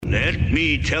Let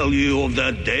me tell you of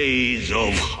the days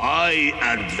of high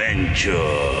adventure.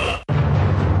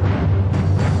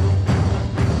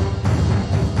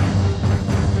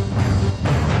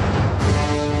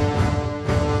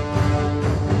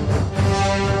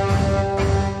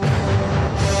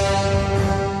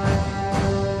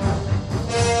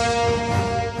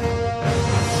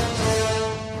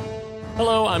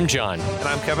 Hello, I'm John. And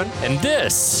I'm Kevin. And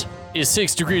this is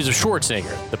 6 Degrees of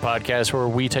Schwarzenegger, the podcast where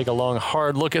we take a long,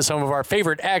 hard look at some of our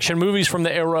favorite action movies from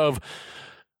the era of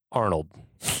Arnold.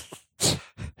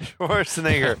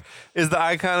 Schwarzenegger is the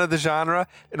icon of the genre,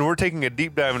 and we're taking a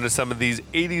deep dive into some of these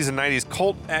 80s and 90s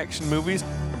cult action movies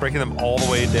and breaking them all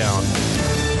the way down.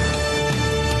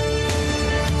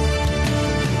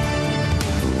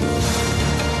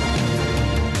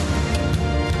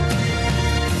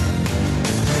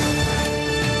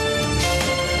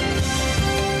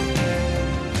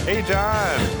 Hey,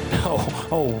 John.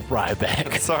 Oh,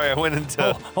 Ryback. Sorry, I went into...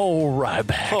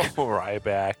 Ryback. Oh,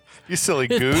 Ryback. You silly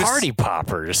It's goose. Party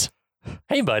Poppers.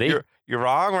 Hey, buddy. You're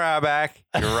wrong, Ryback.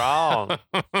 You're wrong.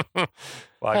 Well,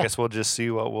 I guess we'll just see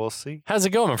what we'll see. How's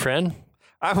it going, my friend?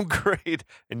 I'm great.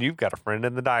 And you've got a friend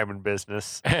in the diamond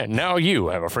business. And now you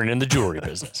have a friend in the jewelry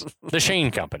business. The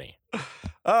Shane Company.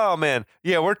 Oh, man.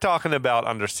 Yeah, we're talking about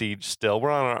Under Siege still.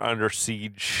 We're on our Under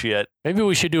Siege shit. Maybe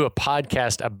we should do a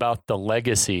podcast about the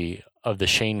legacy of the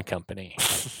Shane Company.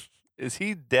 Is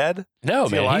he dead? No, Is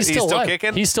he man. alive? He's still alive.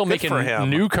 kicking? He's still Good making for him.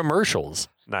 new commercials.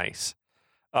 Nice.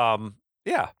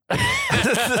 Yeah.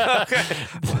 Okay.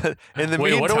 In the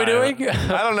Wait, meantime, what are we doing?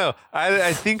 I don't know.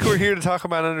 I think we're here to talk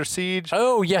about Under Siege.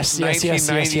 Oh, yes. That's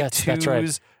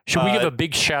right. Should we give a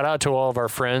big shout out to all of our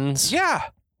friends? Yeah.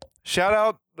 Shout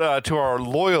out to our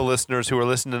loyal listeners who are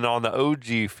listening on the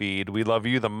OG feed. We love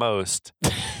you the most.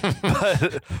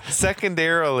 But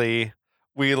secondarily,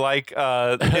 we like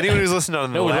anyone who's listening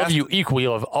on the No, we last... love you equally. We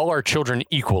love all our children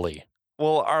equally.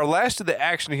 Well, our Last of the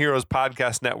Action Heroes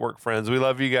podcast network friends, we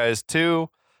love you guys too.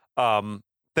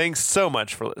 Thanks so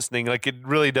much for listening. Like, it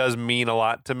really does mean a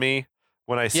lot to me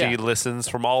when I see listens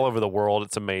from all over the world.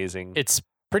 It's amazing. It's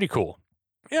pretty cool.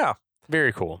 Yeah.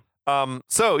 Very cool.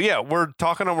 So yeah, we're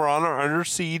on our Under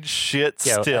Siege shit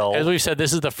still. As we've said,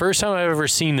 this is the first time I've ever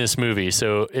seen this movie,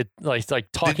 so it like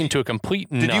talking to a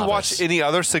complete novice. Did you watch any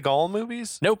other Seagal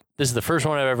movies? Nope. This is the first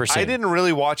one I've ever seen. I didn't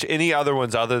really watch any other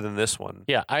ones other than this one.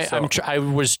 Yeah, I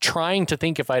was trying to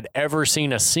think if I'd ever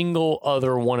seen a single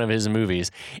other one of his movies,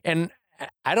 and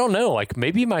I don't know. Like,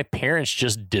 maybe my parents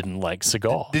just didn't like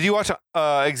Seagal. Did you watch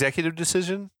Executive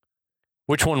Decision?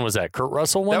 Which one was that? Kurt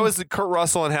Russell one? That was the Kurt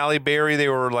Russell and Halle Berry. They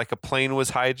were like, a plane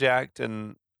was hijacked,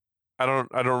 and I don't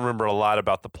remember a lot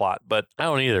about the plot, but I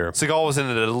don't either. Seagal was in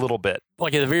it a little bit.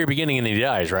 Like at the very beginning, and he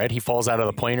dies, right? He falls out of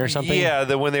the plane or something.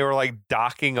 Yeah, when they were like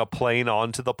docking a plane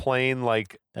onto the plane,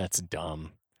 like that's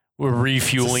dumb. We're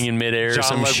refueling in midair. John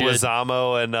some shit.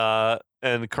 Leguizamo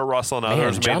and Kurt Russell and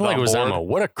others. John Leguizamo,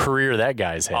 what a career that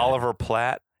guy's had. Oliver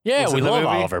Platt. Yeah, was we in the love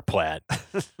movie. Oliver Platt.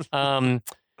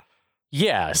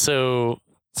 Yeah, so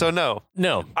no.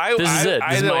 This is it.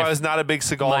 This is I was not a big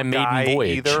Seagal guy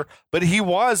either, but he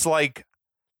was like,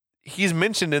 he's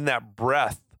mentioned in that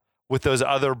breath with those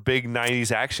other big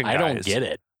 90s action guys. I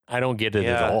don't get it.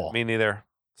 At all. Me neither.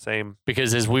 Same.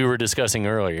 Because as we were discussing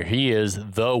earlier, he is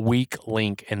the weak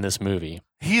link in this movie.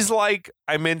 He's like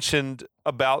I mentioned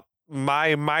about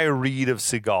my read of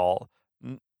Seagal.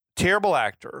 Terrible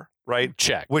actor, right?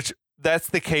 Check. Which that's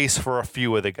the case for a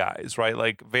few of the guys, right?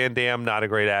 Like Van Damme, not a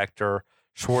great actor.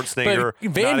 Schwarzenegger,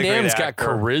 but Van not a Damme's great got actor.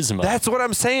 charisma. That's what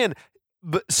I'm saying.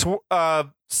 But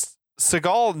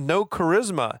Seagal, no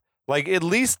charisma. Like, at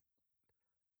least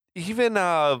even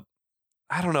I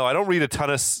don't know. I don't read a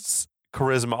ton of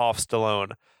charisma off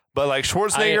Stallone, but like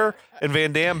Schwarzenegger and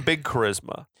Van Damme, big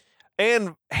charisma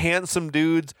and handsome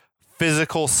dudes,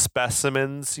 physical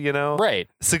specimens. You know, right?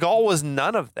 Seagal was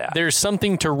none of that. There's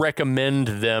something to recommend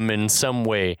them in some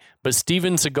way, but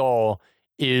Steven Seagal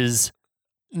is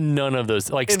none of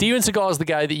those. Like, Steven Seagal is the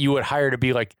guy that you would hire to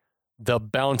be like the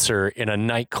bouncer in a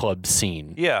nightclub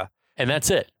scene. Yeah, and that's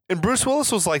it. And Bruce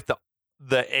Willis was like the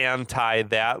anti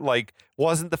that, like,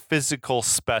 wasn't the physical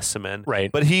specimen,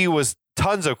 right? But he was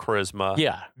tons of charisma.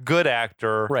 Yeah, good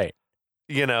actor. Right.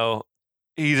 You know,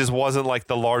 he just wasn't like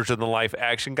the larger than life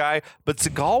action guy. But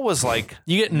Seagal was like,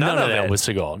 you get none of that it. with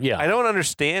Seagal. Yeah, I don't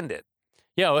understand it.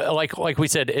 Yeah, like we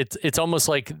said, it's almost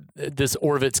like this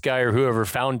Orvitz guy or whoever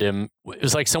found him. It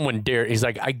was like someone dared. He's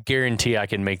like, I guarantee I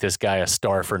can make this guy a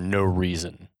star for no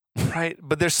reason. Right,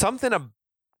 but there's something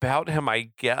about him, I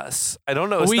guess. I don't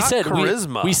know. It's we not said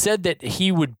charisma. We said that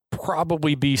he would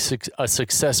probably be a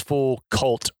successful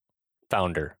cult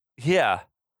founder. Yeah.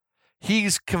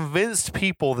 he's convinced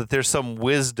people that there's some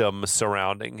wisdom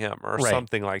surrounding him or Right.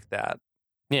 something like that.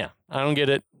 Yeah, I don't get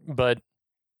it, but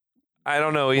I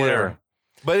don't know either. whatever.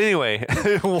 But anyway,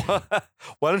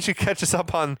 why don't you catch us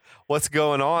up on what's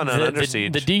going on Under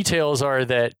Siege? The details are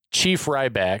that Chief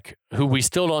Ryback, who we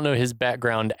still don't know his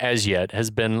background as yet,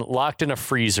 has been locked in a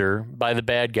freezer by the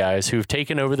bad guys who've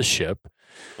taken over the ship.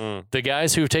 Mm. The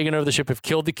guys who've taken over the ship have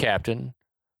killed the captain,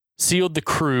 sealed the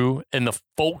crew in the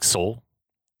forecastle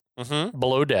Mm-hmm.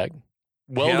 below deck,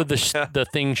 welded the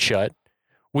thing shut.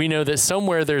 We know that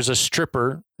somewhere there's a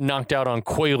stripper knocked out on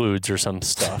Quaaludes or some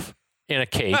stuff in a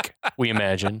cake, we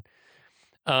imagine.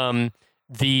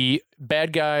 The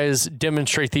bad guys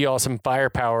demonstrate the awesome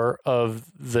firepower of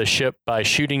the ship by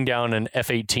shooting down an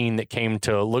F-18 that came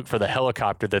to look for the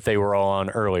helicopter that they were all on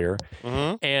earlier.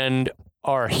 Mm-hmm. And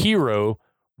our hero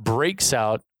breaks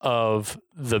out of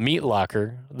the meat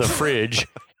locker, the fridge,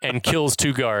 and kills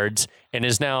 2 guards and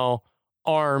is now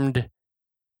armed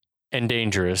and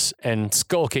dangerous and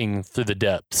skulking through the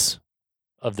depths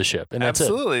of the ship. And that's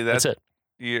Absolutely. it. That's it.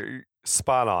 You're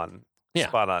spot on. Yeah.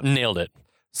 Spot on. Nailed it.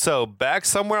 So back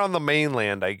somewhere on the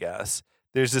mainland, I guess,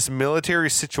 there's this military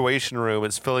situation room.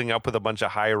 It's filling up with a bunch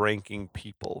of high-ranking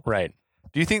people. Right.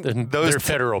 Do you think They're those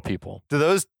federal people. do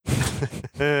those?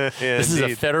 Yeah, This is a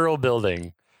indeed. federal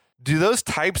building. Do those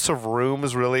types of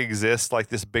rooms really exist? Like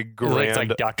this big grand. It's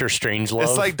like Dr. Strangelove.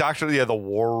 It's like the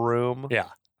war room. Yeah.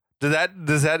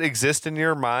 Does that exist in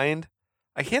your mind?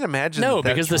 I can't imagine. No,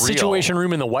 that because the that's real. situation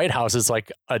room in the White House is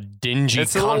like a dingy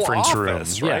It's a little conference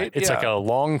office, room. right? Yeah, it's like Yeah. a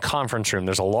long conference room.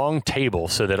 There's a long table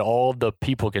so that all the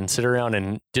people can sit around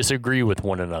and disagree with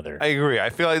one another. I agree. I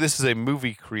feel like this is a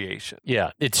movie creation.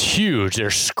 Yeah, it's huge.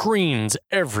 There's screens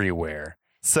everywhere.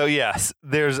 So yes,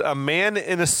 there's a man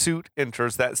in a suit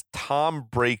enters. That's Tom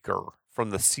Breaker from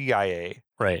the CIA.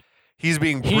 Right. He's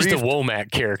being He's the briefed. Womack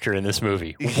character in this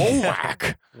movie. Yeah.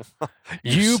 Womack.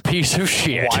 You piece of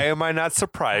shit. Why am I not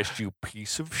surprised, you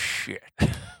piece of shit?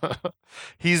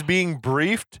 He's being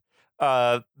briefed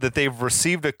that they've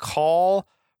received a call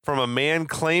from a man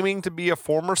claiming to be a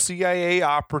former CIA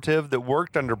operative that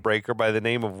worked under Breaker by the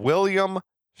name of William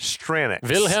Stranix.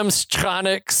 Wilhelm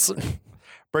Stranix.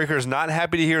 Breaker's not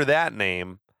happy to hear that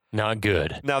name. Not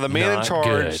good. Now, the man in Not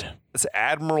charge good. is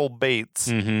Admiral Bates.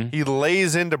 Mm-hmm. He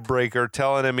lays into Breaker,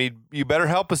 telling him, you better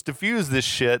help us defuse this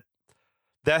shit.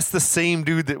 That's the same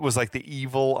dude that was like the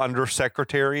evil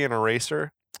undersecretary in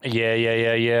Eraser.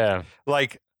 Yeah.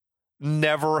 Like,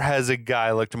 never has a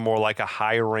guy looked more like a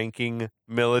high-ranking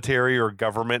military or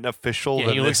government official Yeah,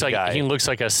 than he this looks like guy. he looks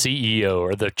like a CEO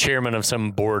or the chairman of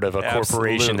some board of a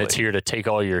corporation that's Absolutely. here to take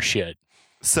all your shit.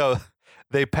 So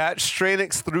they patch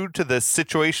Stranix through to the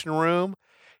situation room.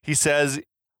 He says,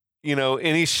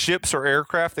 any ships or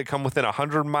aircraft that come within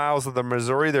 100 miles of the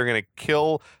Missouri, they're going to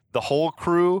kill the whole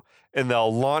crew and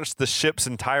they'll launch the ship's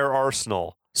entire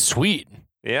arsenal. Sweet.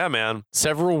 Yeah, man.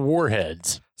 Several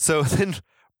warheads. So then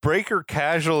Breaker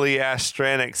casually asks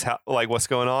Stranix, what's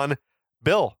going on?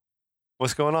 Bill,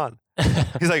 what's going on?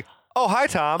 He's like, oh, hi,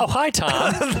 Tom. Oh, hi,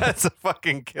 Tom. That's a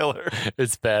fucking killer.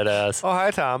 It's badass. Oh,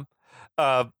 hi, Tom.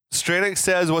 Stranix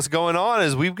says what's going on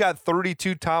is we've got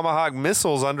 32 Tomahawk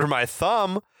missiles under my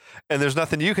thumb, and there's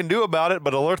nothing you can do about it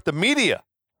but alert the media.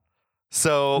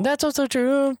 So That's also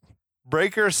true.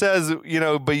 Breaker says,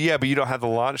 but you don't have the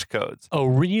launch codes. Oh,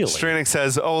 really? Stranix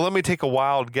says, oh, let me take a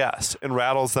wild guess, and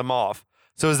rattles them off.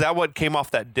 So is that what came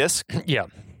off that disc? Yeah.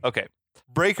 Okay.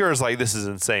 Breaker is like, this is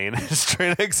insane.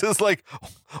 Stranix is like,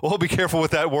 well, be careful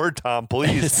with that word, Tom,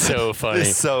 please. It's so funny.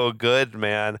 It's so good,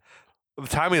 man.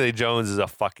 Tommy Lee Jones is a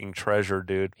fucking treasure,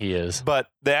 dude. He is. But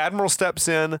the Admiral steps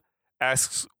in,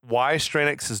 asks why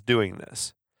Stranix is doing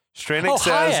this. Stranix Oh,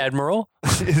 says, hi, Admiral.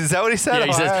 is that what he said? Yeah,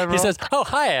 Oh, hi, Admiral? he says, oh,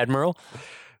 hi, Admiral.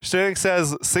 Stranix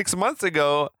says 6 months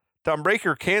ago, Tom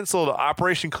Breaker canceled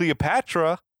Operation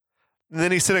Cleopatra. And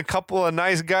then he sent a couple of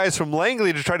nice guys from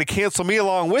Langley to try to cancel me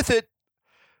along with it.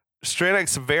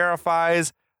 Stranix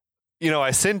verifies,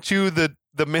 I sent you the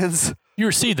men's. You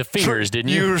received the fingers, didn't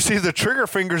you? You received the trigger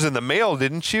fingers in the mail,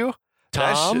 didn't you?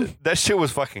 Tom? That shit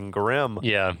was fucking grim.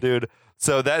 Yeah. Dude.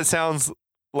 So that sounds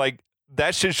like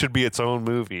that shit should be its own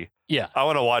movie. Yeah. I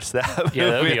want to watch that. Yeah,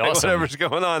 that'd movie, be awesome. Whatever's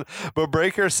going on. But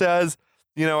Breaker says,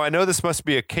 I know this must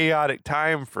be a chaotic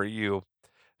time for you.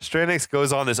 Stranix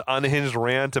goes on this unhinged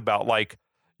rant about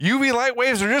UV light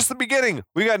waves are just the beginning.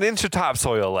 We got an inch of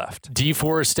topsoil left.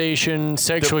 Deforestation,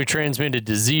 sexually transmitted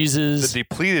The diseases.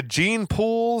 depleted gene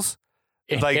pools.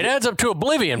 It adds up to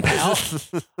oblivion, pal.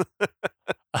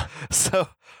 So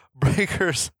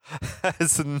Breaker's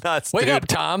is nuts. Wake dude. up,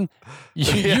 Tom.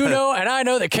 You Yeah. know, and I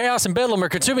know that chaos and bedlam are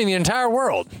consuming the entire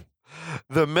world.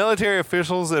 The military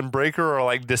officials and Breaker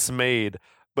are dismayed,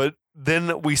 but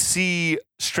then we see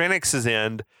Stranix's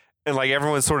end, and like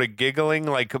everyone's sort of giggling,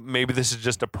 like maybe this is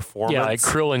just a performance. Yeah, like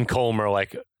Krill and Colm are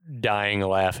like dying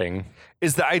laughing.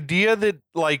 Is the idea that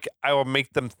like I will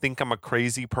make them think I'm a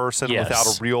crazy person without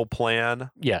a real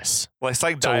plan? Yes. Like, it's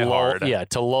like Die Hard. Yeah,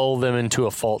 to lull them into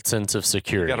a false sense of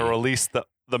security. You got to release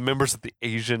the members of the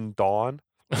Asian Dawn.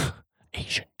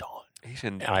 Asian Dawn.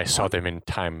 Asian Dawn. And I saw them in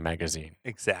Time magazine.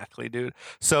 Exactly, dude.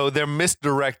 So they're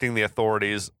misdirecting the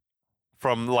authorities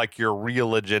from like your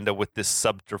real agenda with this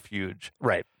subterfuge.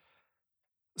 Right.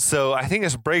 So I think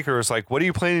as Breaker is like, what are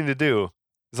you planning to do?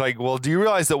 He's like, well, do you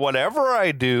realize that whatever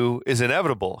I do is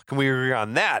inevitable? Can we agree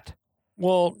on that?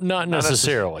 Well, not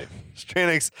necessarily.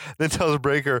 Stranix then tells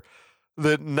Breaker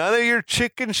that none of your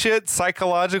chicken shit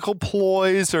psychological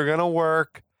ploys are going to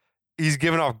work. He's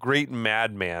giving off great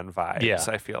madman vibes, Yeah.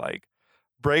 I feel like.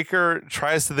 Breaker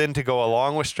tries to then to go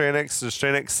along with Stranix. So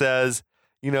Stranix says,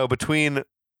 between.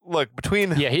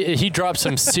 Yeah, he dropped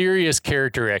some serious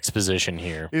character exposition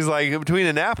here. He's like, between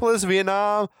Annapolis,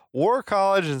 Vietnam, War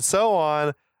College, and so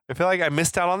on, I feel like I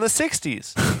missed out on the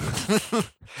 60s.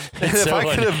 If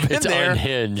I could have been there,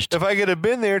 unhinged. if I could have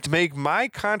been there to make my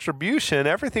contribution,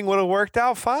 everything would have worked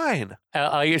out fine.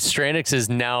 I guess Stranix is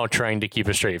now trying to keep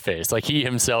a straight face. Like he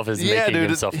himself is making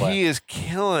himself laugh. He is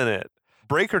killing it.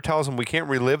 Breaker tells him we can't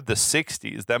relive the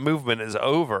 60s. That movement is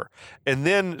over. And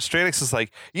then Stranix is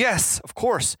like, yes, of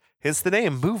course. Hence the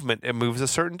name, movement. It moves a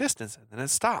certain distance and then it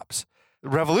stops.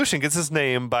 Revolution gets its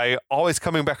name by always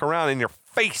coming back around in your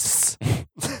face.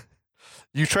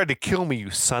 You tried to kill me, you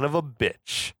son of a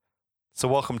bitch. So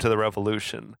welcome to the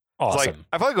revolution. Awesome.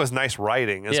 I feel like it was nice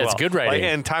writing as well. Yeah, it's good writing.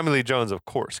 And Tommy Lee Jones, of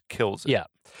course, kills it. Yeah.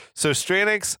 So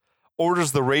Stranix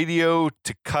orders the radio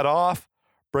to cut off.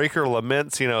 Breaker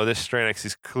laments, this Stranix,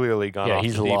 he's clearly gone off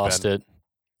he's the deep lost end.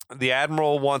 it. The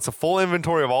Admiral wants a full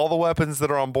inventory of all the weapons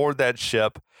that are on board that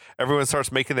ship. Everyone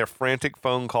starts making their frantic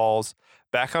phone calls.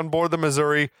 Back on board the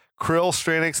Missouri, Krill,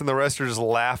 Stranix, and the rest are just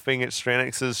laughing at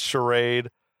Stranix's charade.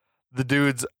 The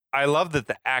dudes, I love that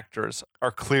the actors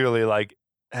are clearly like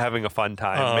having a fun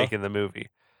time making the movie.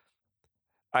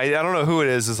 I don't know who it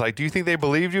is. It's like, do you think they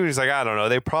believed you? And he's like, I don't know.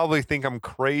 They probably think I'm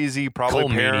crazy, probably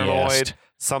paranoid,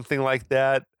 something like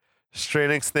that.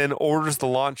 Stranix then orders the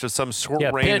launch of some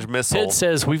short-range missile. Pitt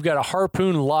says we've got a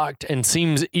harpoon locked and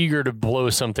seems eager to blow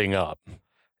something up.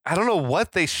 I don't know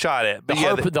what they shot at, but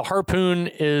the harpoon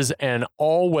is an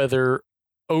all-weather,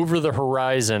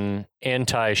 over-the-horizon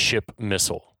anti-ship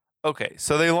missile. Okay,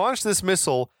 so they launched this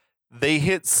missile. They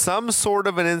hit some sort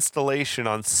of an installation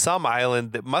on some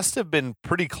island that must have been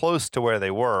pretty close to where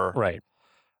they were. Right.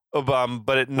 But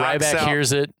it knocks Ryback out.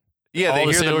 hears it. Yeah, all they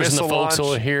the hear the sailors missile and the folks launch.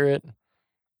 will hear it.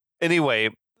 Anyway,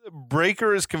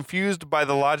 Breaker is confused by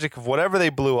the logic of whatever they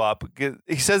blew up.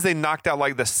 He says they knocked out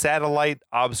like the satellite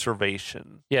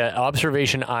observation. Yeah,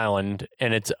 Observation Island,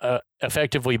 and it's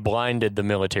effectively blinded the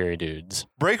military dudes.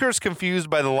 Breaker's confused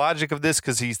by the logic of this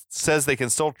because he says they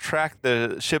can still track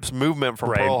the ship's movement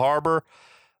from Pearl Harbor.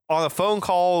 On a phone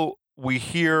call, we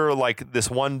hear like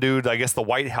this one dude, I guess the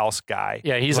White House guy.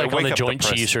 Yeah, he's like on the Joint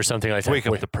Chiefs or something like that. Wake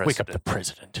up the president. Wake up the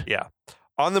president. Yeah.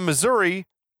 On the Missouri,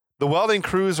 the welding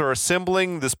crews are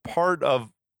assembling this part of,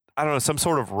 I don't know, some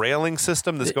sort of railing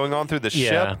system that's going on through the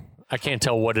ship. I can't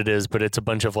tell what it is, but it's a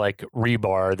bunch of like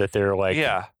rebar that they're like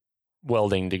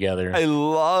welding together. I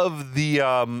love the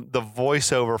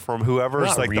voiceover from whoever's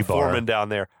Not like rebar. the foreman down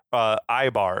there.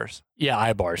 I-bars. Yeah,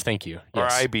 I-bars. Thank you. Or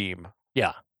Yes. I-beam.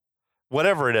 Yeah.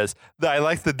 Whatever it is. I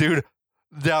like the dude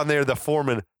down there, the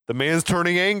foreman. The man's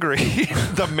turning angry.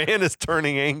 The man is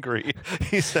turning angry.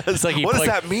 He says, what does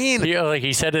that mean? Yeah, like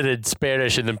he said it in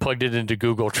Spanish and then plugged it into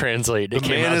Google Translate. The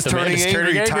man is turning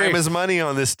angry. Time is money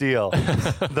on this deal.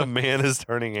 The man is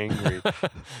turning angry.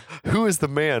 Who is the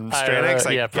man? Stranix,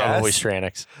 I guess. Probably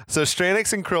Stranix. So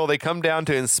Stranix and Krill, they come down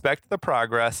to inspect the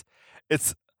progress.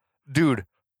 It's, dude,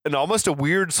 and almost a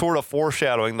weird sort of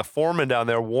foreshadowing. The foreman down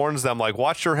there warns them, like,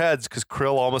 watch your heads, because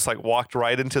Krill almost like walked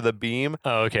right into the beam.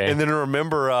 Oh, okay. And then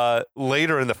remember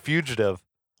later in The Fugitive,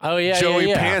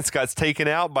 Joey Pants got taken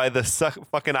out by the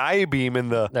fucking I-beam in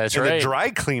the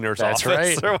dry cleaner's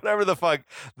office or whatever the fuck.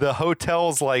 The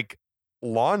hotel's like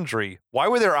laundry. Why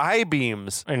were there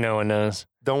I-beams? No one knows.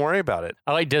 Don't worry about it.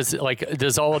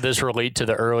 Does all of this relate to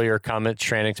the earlier comments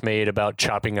Stranix made about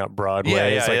chopping up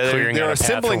Broadway? Yeah, clearing they're out a path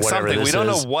assembling for something. We don't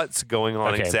is. know what's going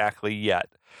on exactly yet.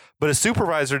 But a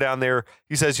supervisor down there,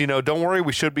 he says, don't worry,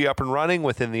 we should be up and running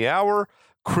within the hour.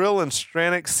 Krill and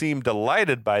Stranix seem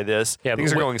delighted by this. Yeah,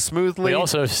 things are going smoothly. We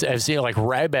also have seen like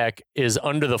Ryback is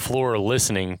under the floor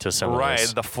listening to some of this.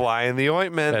 Right, the fly in the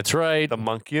ointment. That's right. The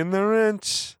monkey in the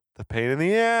wrench. The pain in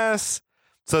the ass.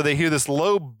 So they hear this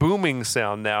low booming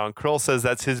sound now, and Krill says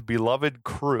that's his beloved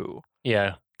crew.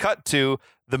 Yeah. Cut to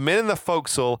the men in the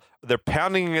forecastle. They're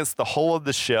pounding against the hull of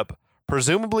the ship,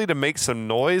 presumably to make some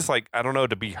noise, like, I don't know,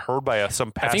 to be heard by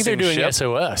some passing I think they're doing ship.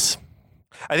 SOS.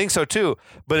 I think so too.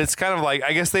 But it's kind of like,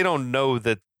 I guess they don't know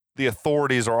that the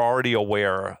authorities are already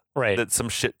aware Right. that some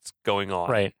shit's going on.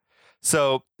 Right.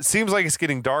 So it seems like it's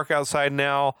getting dark outside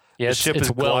now. Yeah, The it's- ship it's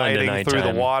is well into gliding through the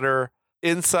nighttime. water.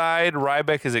 Inside,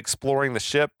 Ryback is exploring the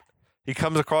ship. He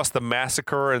comes across the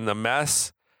massacre and the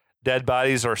mess. Dead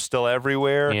bodies are still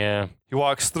everywhere. Yeah. He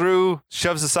walks through,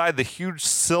 shoves aside the huge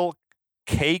silk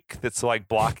cake that's like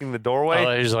blocking the doorway. Oh,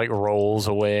 it just like rolls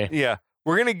away. Yeah.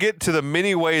 We're going to get to the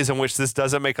many ways in which this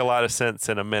doesn't make a lot of sense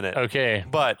in a minute. Okay.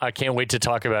 But I can't wait to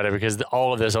talk about it because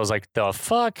all of this, I was like, the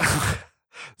fuck?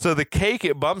 so the cake,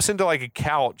 it bumps into like a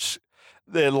couch.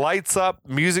 It lights up.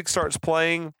 Music starts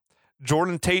playing.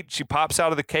 Jordan Tate, she pops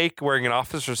out of the cake wearing an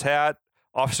officer's hat,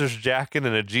 officer's jacket,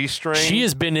 and a G-string. She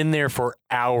has been in there for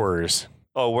hours.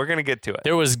 Oh, we're going to get to it.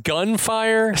 There was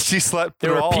gunfire. She slept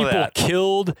There through were all people of that.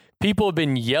 killed. People have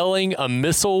been yelling. A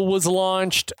missile was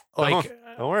launched. Like,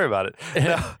 Don't worry about it.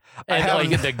 No, and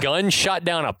like the gun shot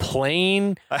down a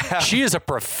plane. She is a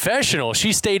professional.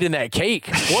 She stayed in that cake.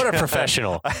 What a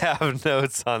professional. I have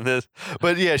notes on this.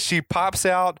 But yeah, she pops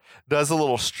out, does a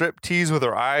little strip tease with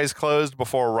her eyes closed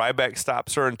before Ryback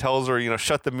stops her and tells her,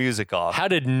 shut the music off. How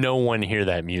did no one hear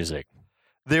that music?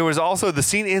 There was also, the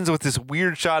scene ends with this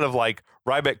weird shot of like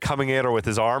Ryback coming at her with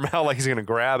his arm out like he's going to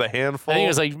grab a handful. I think it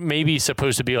was like maybe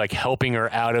supposed to be like helping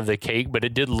her out of the cake, but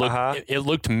it did look, Uh-huh. it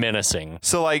looked menacing.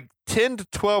 So like 10 to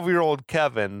 12-year-old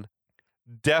Kevin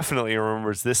definitely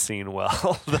remembers this scene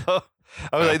well. Though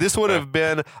I was like, this would have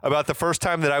been about the first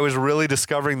time that I was really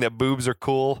discovering that boobs are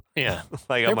cool. Yeah.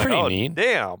 Like, They're I'm like, pretty oh, neat.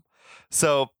 damn.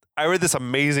 So I read this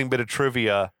amazing bit of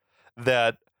trivia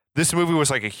that this movie was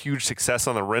like a huge success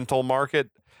on the rental market.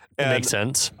 It And makes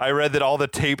sense. I read that all the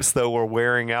tapes though were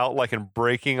wearing out, like and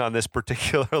breaking on this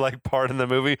particular like part in the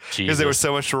movie because there was Jesus.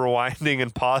 so much rewinding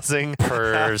and pausing.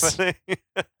 Pervs. happening.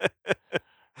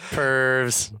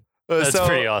 Pervs. That's so,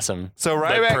 pretty awesome. So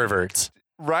Like Ryback, perverts.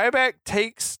 Ryback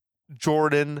takes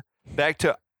Jordan back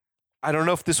to, I don't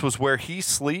know if this was where he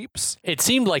sleeps. It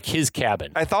seemed like his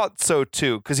cabin. I thought so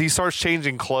too because he starts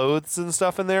changing clothes and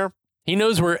stuff in there. He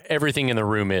knows where everything in the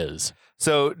room is.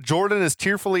 So Jordan is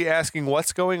tearfully asking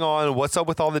what's going on, what's up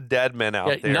with all the dead men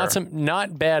out there.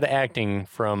 Not bad acting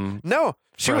from No,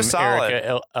 she was solid.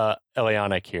 Erica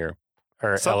Elianic here,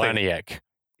 or Something. Elianic,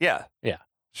 Yeah. Yeah.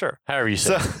 Sure. however you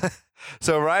say. So, it.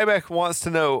 so Ryback wants to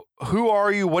know, who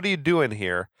are you? What are you doing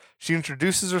here? She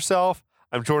introduces herself.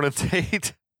 I'm Jordan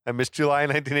Tate. I missed July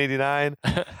 1989.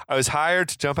 I was hired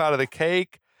to jump out of the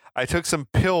cake. I took some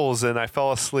pills and I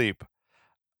fell asleep.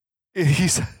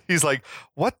 He's like,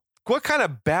 what kind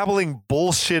of babbling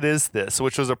bullshit is this?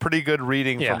 Which was a pretty good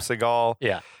reading Yeah. from Seagal.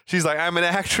 Yeah, She's like, I'm an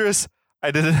actress. I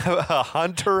did a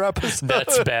Hunter episode.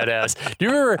 that's badass. Do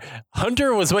you remember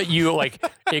Hunter was what you like?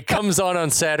 It comes on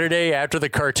Saturday after the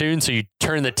cartoon, so you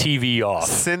turn the TV off.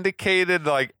 Syndicated,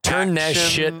 like, Turn that action.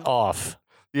 shit off.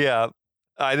 Yeah.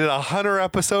 I did a Hunter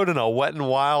episode and a Wet and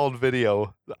Wild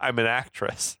video. I'm an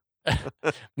actress.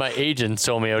 My agent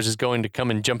told me I was just going to come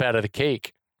and jump out of the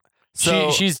cake. So,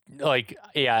 She's like,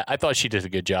 yeah, I thought she did a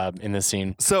good job in this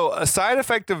scene. so a side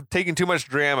effect of taking too much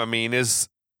Dramamine is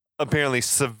apparently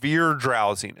severe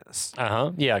drowsiness.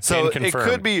 Yeah, So can it confirm.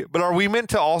 could be, but are we meant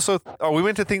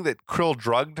to think that Krill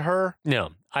drugged her? No,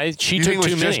 she You took think it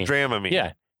too was many. just Dramamine?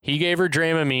 Yeah, he gave her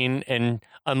Dramamine, and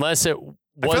unless it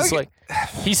was like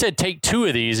he said take 2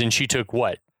 of these, and she took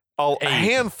what? A 8.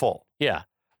 handful. Yeah,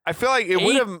 I feel like it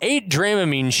would have. 8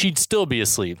 Dramamine, she'd still be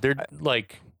asleep. They're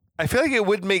like, I feel like it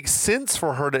would make sense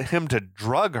for him to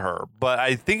drug her, but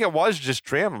I think it was just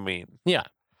Dramamine. yeah,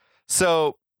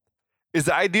 So is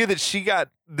the idea that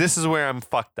this is where I'm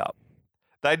fucked up.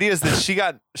 The idea is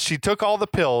that she took all the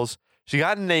pills, she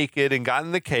got naked and got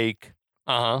in the cake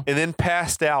and then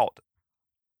passed out.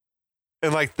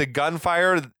 And like the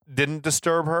gunfire didn't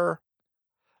disturb her.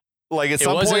 Like at It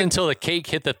some wasn't point, until the cake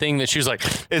hit the thing that she was like,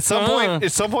 at some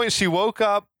point she woke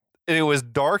up and it was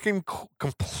dark and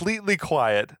completely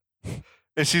quiet.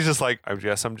 And she's just like, I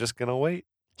guess I'm just gonna wait.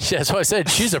 that's what I said.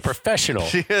 She's a professional.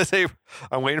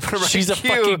 I'm waiting for my She's a cue.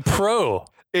 fucking pro.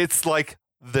 It's like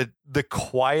the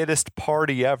quietest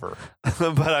party ever.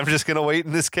 But I'm just gonna wait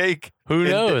in this cake. Who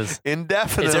knows?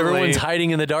 Indefinitely. It's everyone's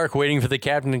hiding in the dark, waiting for the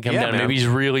captain to come Yeah, down. man. Maybe he's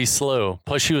really slow.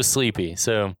 Plus, she was sleepy,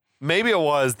 so. Maybe it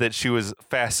was that she was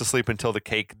fast asleep until the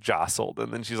cake jostled,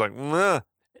 and then she's like, "Meh."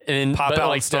 And Pop but out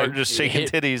like and start the just shaking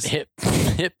titties. Hit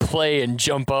hit play and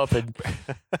jump up and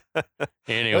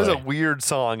anyway. It was a weird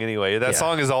song anyway. That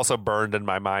song is also burned in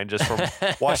my mind just from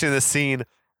watching this scene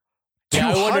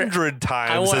 200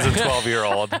 times as a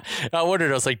 12-year-old. I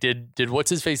wondered, I was like, did what's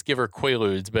his face give her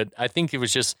Quaaludes? But I think it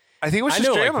was just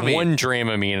Dramamine. Like one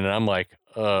Dramamine, and I'm like,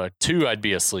 2, I'd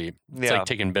be asleep. It's like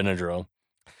taking Benadryl.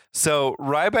 So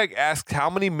Ryback asked how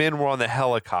many men were on the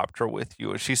helicopter with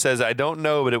you, and she says, I don't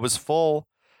know, but it was full.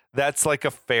 That's like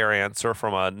a fair answer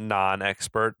from a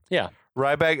non-expert. Yeah.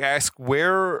 Ryback asked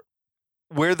where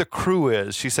the crew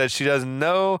is. She said she doesn't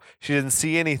know. She didn't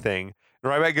see anything.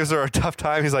 And Ryback gives her a tough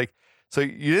time. He's like, so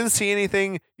you didn't see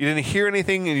anything, you didn't hear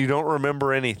anything, and you don't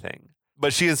remember anything.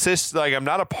 But she insists, like, I'm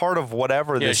not a part of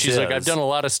whatever this is. Yeah, she's like, I've done a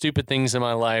lot of stupid things in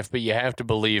my life, but you have to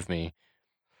believe me.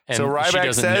 And so Ryback she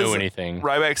doesn't know anything.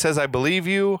 Ryback says, I believe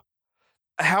you.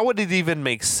 How would it even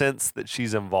make sense that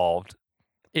she's involved?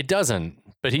 It doesn't,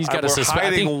 but he's got to suspect.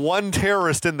 We're hiding one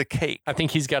terrorist in the cake. I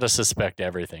think he's got to suspect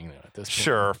everything though, at this point.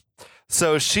 Sure.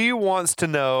 So she wants to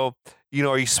know,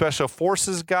 are you special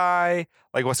forces guy?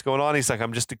 Like, what's going on? He's like,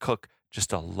 I'm just a cook,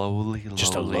 just a lowly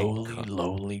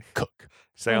cook.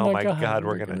 Say, oh my God,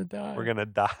 we're gonna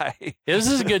die. Yeah, this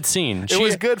is a good scene. It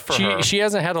was good for her. She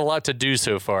hasn't had a lot to do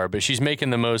so far, but she's making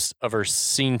the most of her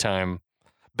scene time.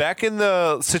 Back in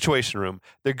the Situation Room,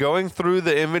 they're going through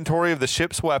the inventory of the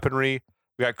ship's weaponry.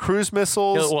 We got cruise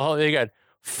missiles. Well, they got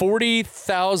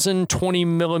 40,000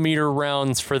 20-millimeter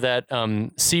rounds for that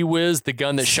Sea Whiz, the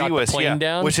gun that shot the plane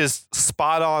down. Which is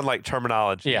spot on, like,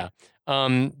 terminology. Yeah.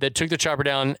 That took the chopper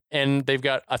down, and they've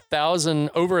got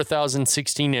over 1,000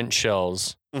 16-inch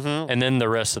shells, and then the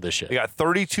rest of the shit. They got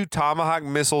 32 Tomahawk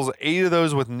missiles, 8 of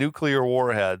those with nuclear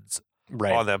warheads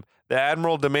on them. The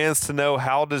Admiral demands to know,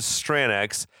 how does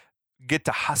Stranx get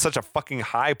to such a fucking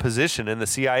high position in the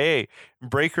CIA?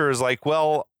 Breaker is like,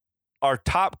 well, our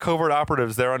top covert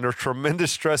operatives, they're under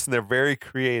tremendous stress and they're very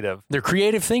creative. They're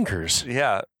creative thinkers.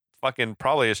 Yeah, fucking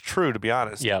probably is true, to be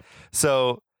honest. Yep.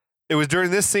 So it was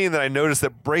during this scene that I noticed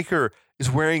that Breaker is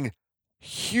wearing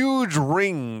huge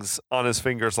rings on his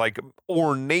fingers, like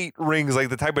ornate rings, like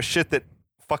the type of shit that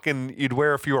fucking you'd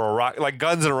wear if you were a rock, like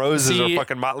Guns N' Roses or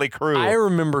fucking Motley Crue. I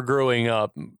remember growing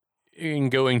up and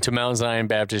going to Mount Zion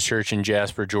Baptist Church in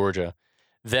Jasper, Georgia,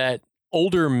 that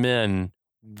older men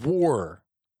wore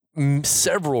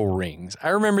several rings. I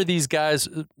remember these guys,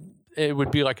 it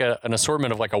would be like an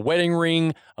assortment of like a wedding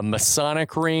ring, a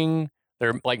Masonic ring,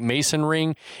 they're like Mason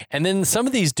ring. And then some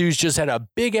of these dudes just had a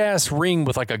big ass ring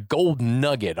with like a gold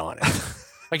nugget on it.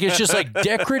 Like it's just like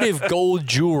decorative gold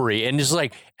jewelry. And just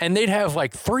like, and they'd have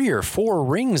like 3 or 4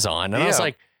 rings on. And I was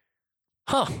like,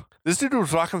 huh. This dude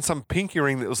was rocking some pinky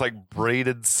ring that was like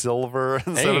braided silver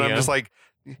and stuff. And I'm just like,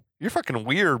 you're fucking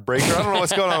weird, Breaker. I don't know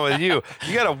what's going on with you.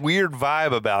 You got a weird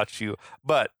vibe about you.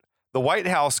 But the White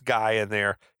House guy in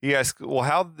there, he asks, well,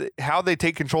 how they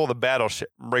take control of the battleship?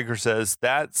 Breaker says,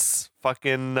 that's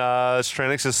fucking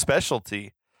Stranx's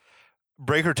specialty.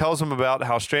 Breaker tells him about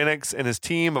how Stranx and his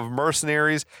team of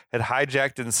mercenaries had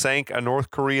hijacked and sank a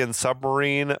North Korean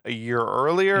submarine a year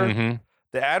earlier. Mm-hmm.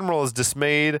 The Admiral is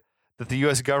dismayed that the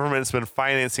U.S. government has been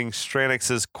financing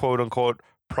Stranx's quote-unquote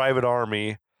private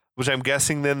army, which I'm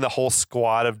guessing then the whole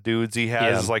squad of dudes he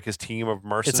has is like his team of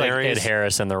mercenaries. It's like Ed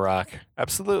Harris and The Rock.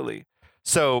 Absolutely.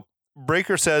 So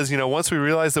Breaker says, once we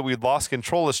realized that we'd lost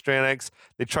control of Stranx,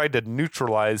 they tried to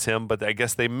neutralize him, but I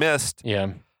guess they missed.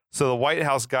 Yeah. So the White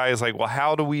House guy is like, well,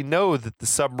 how do we know that the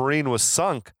submarine was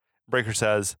sunk? Breaker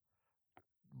says,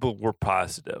 but we're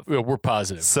positive. We're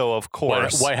positive. So, of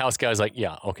course. White House guy's like,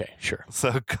 yeah, okay, sure.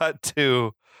 So cut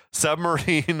to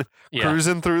submarine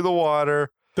cruising through the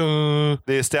water.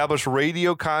 They establish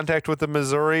radio contact with the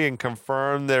Missouri and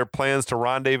confirm their plans to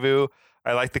rendezvous.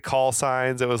 I like the call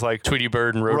signs. It was like Tweety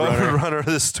Bird and Roadrunner.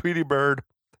 This Tweety Bird.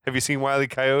 Have you seen Wile E.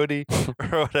 Coyote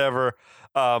or whatever?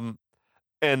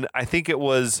 And I think it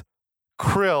was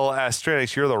Krill asked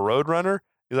Stranx, "You're the Roadrunner?"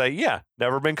 He's like, "Yeah,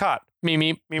 never been caught."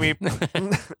 Me.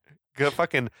 Good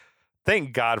fucking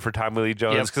thank God for Tommy Lee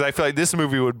Jones, because I feel like this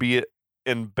movie would be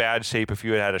in bad shape if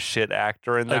you had a shit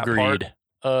actor in that part.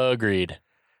 Agreed.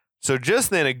 So just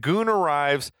then, a goon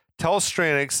arrives, tells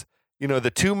Stranx,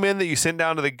 the 2 men that you sent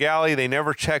down to the galley, they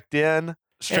never checked in.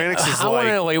 Stranx is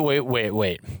like...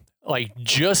 Wait. Like,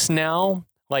 just now?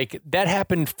 Like, that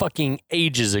happened fucking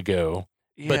ages ago.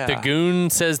 Yeah. But the goon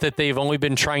says that they've only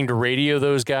been trying to radio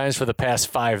those guys for the past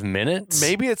 5 minutes?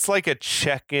 Maybe it's like a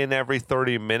check-in every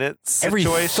 30 minutes Every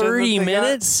 30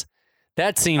 minutes?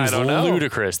 That seems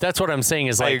ludicrous. That's what I'm saying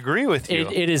is like... I agree with you.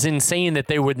 It is insane that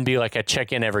they wouldn't be like a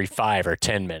check-in every 5 or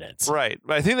 10 minutes. Right.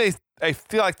 I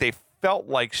feel like they felt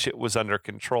like shit was under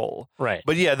control. Right.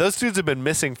 But yeah, those dudes have been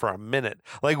missing for a minute.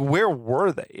 Like, where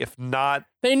were they? If not,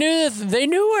 They knew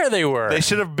where they were. they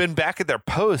should have been back at their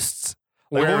posts.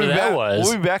 Like, Wherever that was.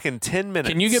 We'll be back in 10 minutes.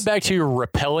 Can you get back to your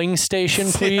rappelling station,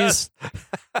 please?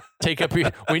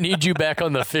 We need you back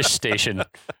on the fish station.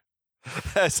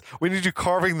 Yes, we need you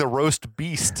carving the roast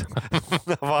beast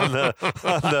on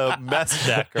the mess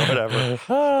deck or whatever.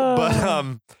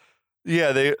 But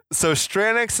yeah, so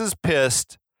Stranix is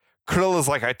pissed. Krill is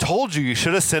like, I told you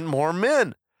should have sent more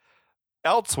men.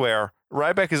 Elsewhere,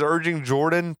 Ryback is urging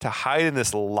Jordan to hide in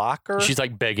this locker. She's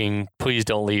like begging, please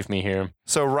don't leave me here.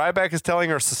 So Ryback is telling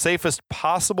her it's the safest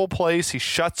possible place. He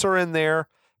shuts her in there.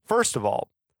 First of all,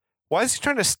 why is he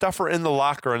trying to stuff her in the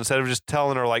locker instead of just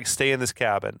telling her, like, stay in this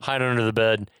cabin? Hide under the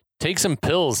bed. Take some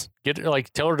pills.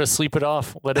 Tell her to sleep it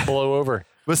off. Let it blow over.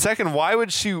 But second, why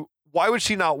would she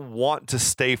not want to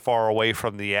stay far away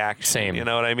from the action? Same. You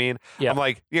know what I mean? Yeah. I'm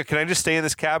like, yeah, can I just stay in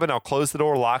this cabin? I'll close the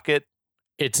door, lock it.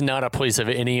 It's not a place of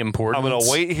any importance. I'm going to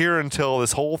wait here until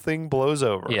this whole thing blows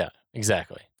over. Yeah,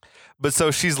 exactly. But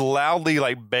so she's loudly,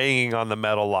 like, banging on the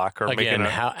metal locker. Again,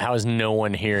 how is no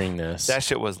one hearing this? That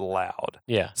shit was loud.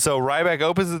 Yeah. So Ryback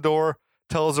opens the door,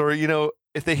 tells her,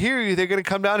 if they hear you, they're going to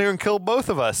come down here and kill both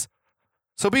of us.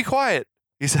 So be quiet,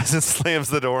 he says, and slams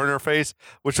the door in her face,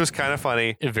 which was kind of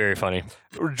funny. Very funny.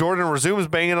 Jordan resumes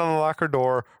banging on the locker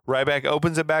door. Ryback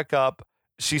opens it back up.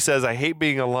 She says, I hate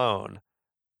being alone.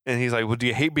 And he's like, well, do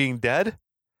you hate being dead?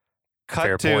 Cut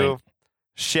Fair to point.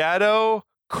 Shadow,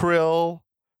 Krill,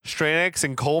 Stranix,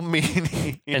 and Cole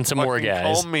Meany. And some more Fucking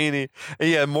guys. Cole Meany. And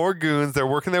yeah, more goons. They're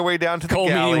working their way down to the Cole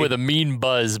galley. Meany with a mean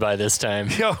buzz by this time.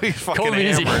 Yo, he's fucking Cole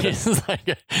Meany's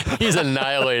hammered. he's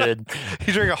annihilated.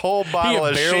 He drank a whole He bottle can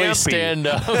of barely champagne. stand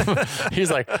up.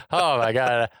 He's like, oh my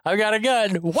God, I've got a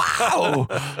gun. Wow.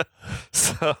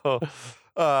 So,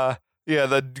 yeah,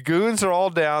 the goons are all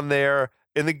down there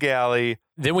in the galley.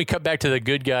 Then we cut back to the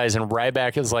good guys, and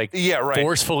Ryback is like Yeah, right.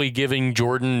 forcefully giving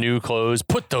Jordan new clothes.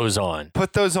 Put those on.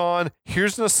 Put those on.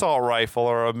 Here's an assault rifle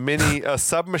or a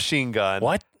submachine gun.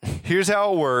 What? Here's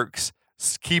how it works.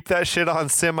 Keep that shit on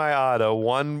semi-auto.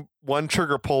 One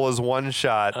trigger pull is one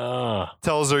shot.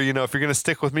 Tells her, if you're going to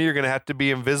stick with me, you're going to have to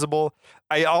be invisible.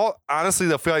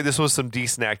 Honestly, I feel like this was some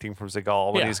decent acting from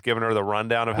Seagal when Yeah. he's giving her the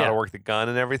rundown of how to work the gun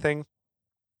and everything.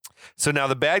 So now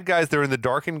the bad guys, they're in the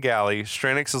darkened galley.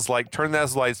 Stranix is like, turn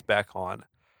those lights back on.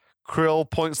 Krill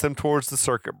points them towards the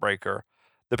circuit breaker.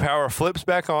 The power flips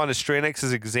back on as Stranix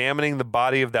is examining the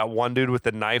body of that one dude with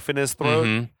the knife in his throat.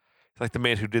 Mhm. It's like the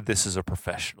man who did this is a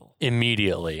professional.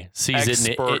 Immediately sees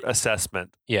Expert it.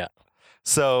 assessment. Yeah.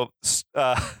 So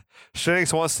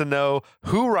Stranix wants to know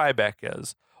who Ryback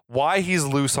is, why he's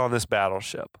loose on this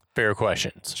battleship. Fair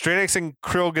questions. Stranix and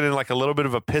Krill get in like a little bit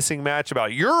of a pissing match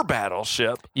about your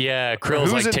battleship. Yeah,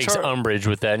 Krill's Who's in takes charge? umbrage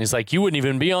with that, and he's like, "You wouldn't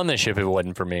even be on this ship if it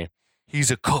wasn't for me."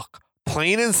 He's a cook,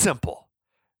 plain and simple.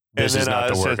 This is not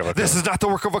the work of a This cook. is not the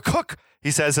work of a cook. He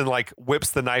says and like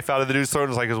whips the knife out of the dude's throat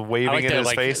and is like is waving I like in that, his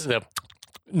like, face. the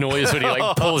noise when he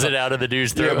like pulls it out of the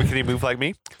dude's Yeah, throat. but can he move like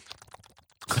me?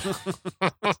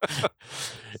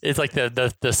 It's like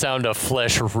the sound of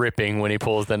flesh ripping when he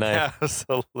pulls the knife.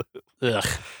 Absolutely. Ugh.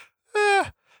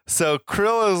 So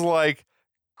Krill is like,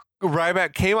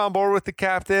 Ryback came on board with the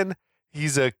captain.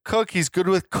 He's a cook. He's good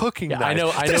with cooking Yeah, knives.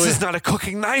 I know This it- is not a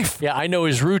cooking knife. Yeah, I know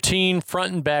his routine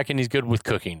front and back, and he's good with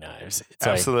cooking knives. It's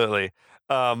like, Absolutely.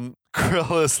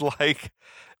 Krill is like,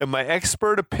 in my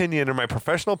expert opinion or my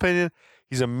professional opinion,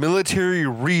 he's a military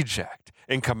reject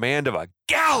in command of a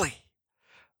galley.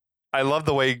 I love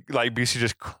the way like BC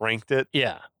just cranked it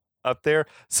yeah. up there.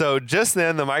 So just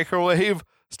then the microwave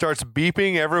starts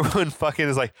beeping. Everyone fucking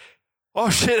is like, oh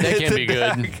shit, That hit can't the be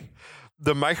good. deck.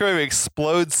 The microwave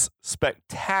explodes Yeah.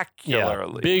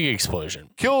 spectacularly. Big explosion.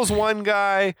 Kills one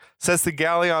guy, sets the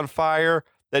galley on fire.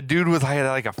 That dude had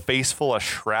like a face full of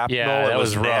shrapnel. Yeah, it that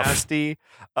was rough. nasty.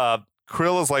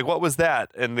 Krill is like, what was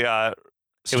that? And It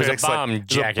was a Stranix bomb, like, "It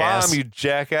was jackass." a bomb, you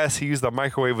jackass. He used the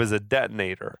microwave as a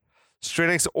detonator.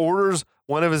 Stranix orders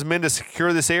one of his men to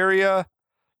secure this area.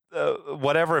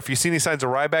 Whatever. If you see any signs of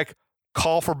Ryback,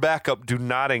 call for backup. Do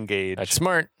not engage. That's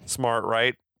smart. Smart,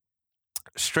 right?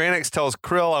 Stranix tells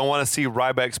Krill, I want to see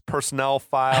Ryback's personnel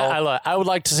file. I would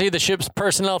like to see the ship's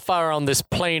personnel fire on this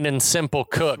plain and simple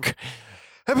cook.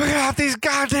 And we got these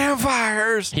goddamn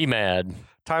fires. He mad.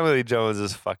 Tommy Lee Jones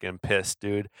is fucking pissed,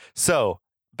 dude. So,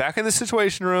 back in the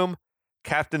Situation Room,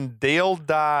 Captain Dale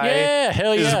Dye. Yeah,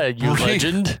 hell is yeah, you brief-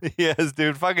 legend. Yes,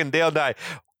 dude. Fucking Dale Dye.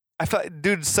 I thought,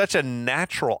 dude, such a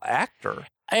natural actor.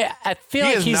 I feel He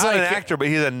like is he's not like an actor, but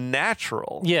he's a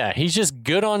natural. Yeah, he's just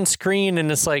good on screen,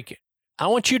 and it's like I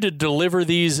want you to deliver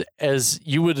these as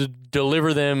you would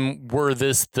deliver them were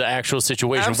this the actual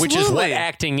situation, which is what Absolutely.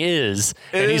 acting is.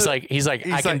 And he's like,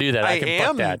 I can do that. I can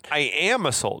fuck that. I am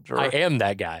a soldier. I am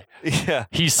that guy. Yeah.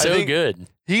 He's I so think good.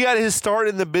 He got his start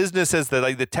in the business as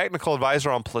the technical advisor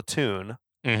on Platoon.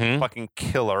 Mm-hmm. Fucking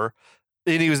killer.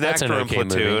 And he was an That's actor an in okay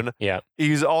Platoon. movie. Yeah.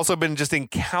 He's also been just in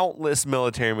countless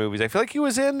military movies. I feel like he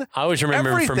was in I always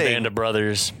remember him from everything. Band of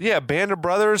Brothers. Band of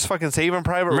Brothers, fucking Saving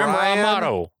Private Remember Ryan. our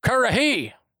motto,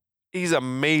 Currahee. He's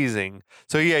amazing.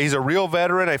 So yeah, he's a real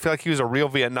veteran. I feel like he was a real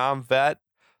Vietnam vet.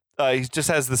 He just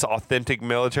has this authentic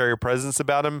military presence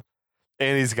about him,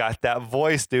 and he's got that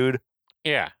voice, dude.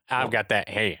 Yeah, I've got that.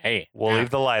 Hey. We'll leave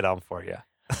the light on for you.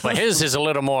 But his is a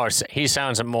little more, he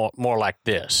sounds more like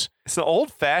this. It's an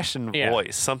old-fashioned Yeah.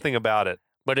 voice, something about it.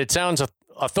 But it sounds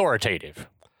authoritative.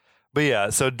 But yeah,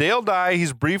 so Dale Dye,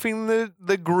 he's briefing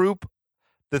the group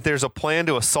that there's a plan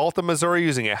to assault the Missouri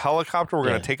using a helicopter. We're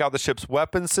going Yeah. to take out the ship's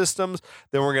weapon systems.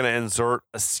 Then we're going to insert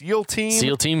a SEAL team.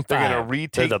 SEAL Team 5. They're going to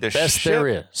retake They're the best ship. there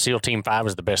is. SEAL Team 5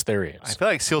 is the best there is. I feel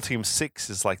like SEAL Team 6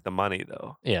 is like the money,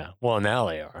 though. Yeah, well, now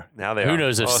they are. Now they Who are.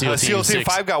 knows if Oh, SEAL Team 6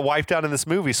 5 got wiped out in this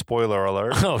movie. Spoiler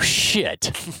alert. Oh,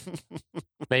 shit.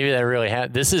 Maybe that really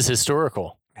had. This is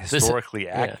historical. Historically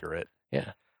accurate.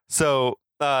 Yeah. So,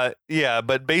 but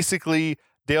basically,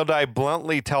 Dale Dye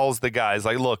bluntly tells the guys,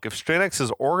 like, look, if Stranex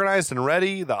is organized and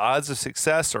ready, the odds of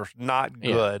success are not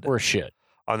good Yeah, we're shit.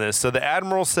 on this. So the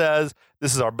Admiral says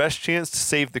this is our best chance to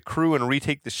save the crew and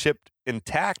retake the ship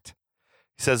intact.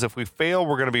 He says if we fail,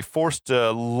 we're going to be forced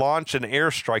to launch an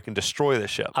airstrike and destroy the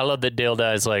ship. I love that Dale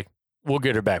Dye's like, we'll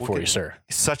get her back We'll for get- you, sir.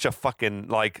 He's such a fucking,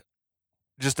 like,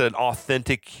 just an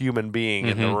authentic human being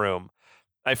in the Mhm. room.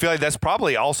 I feel like that's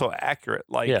probably also accurate.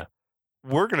 Like, Yeah.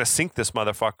 we're going to sink this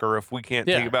motherfucker if we can't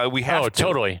Yeah. think about it. We have Oh, to.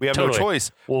 totally. We have totally. no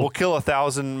choice. Well, We'll kill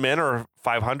 1,000 men or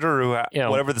 500 or Yeah,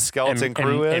 whatever the skeleton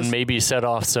crew is. and maybe set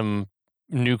off some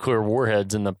nuclear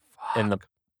warheads in the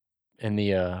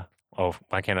oh,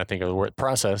 why can't I think of the word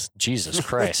process? Jesus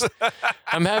Christ.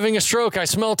 I'm having a stroke. I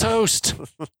smell toast.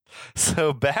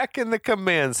 So back in the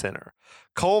command center,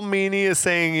 Cole Meany is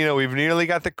saying, we've nearly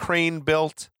got the crane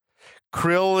built.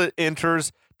 Krill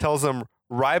enters, tells them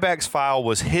Ryback's file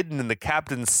was hidden in the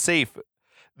captain's safe,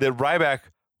 that Ryback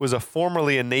was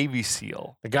formerly a Navy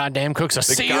SEAL. The goddamn cook's a The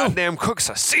seal. goddamn cook's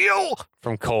a SEAL!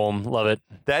 From Colm. Love it.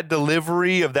 That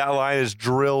delivery of that line is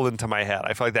drilled into my head.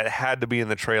 I feel like that had to be in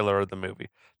the trailer of the movie.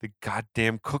 The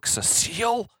goddamn cook's a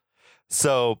SEAL?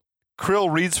 So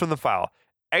Krill reads from the file.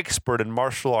 Expert in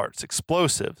martial arts,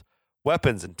 explosives,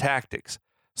 weapons and tactics.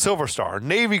 Silver Star,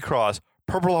 Navy Cross,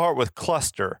 Purple Heart with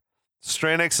cluster.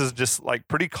 Stranex is just like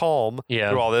pretty calm Yeah.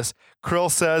 through all this. Krill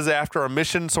says after a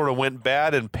mission sort of went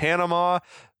bad in Panama,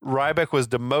 Ryback was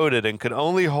demoted and could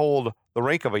only hold the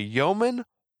rank of a yeoman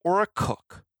or a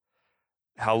cook.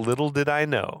 How little did I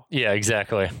know? Yeah,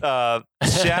 exactly.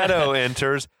 Shadow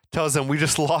enters, tells him we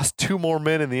just lost 2 more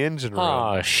men in the engine room.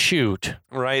 Oh, shoot.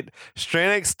 Right?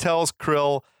 Stranex tells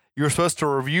Krill, you're supposed to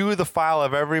review the file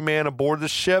of every man aboard the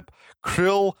ship.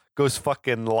 Krill goes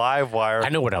fucking live wire. I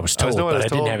know what I was I was told, what I but I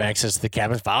was didn't told. have access to the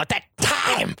cabin's file at that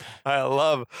time. I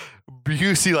love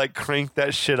Busey like crank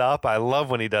that shit up. I love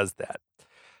when he does that.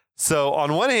 So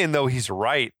on one hand, though, he's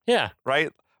right, Yeah.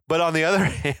 right? But on the other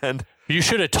hand, You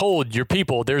should have told your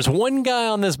people there's one guy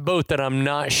on this boat that I'm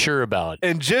not sure about.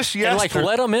 and just And like yesterday,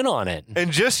 let them in on it.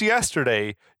 and just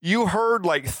yesterday, you heard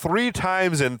like 3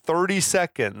 times in 30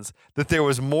 seconds that there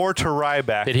was more to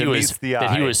Ryback That he than was meets the eye.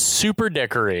 that he was super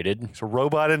decorated. He's a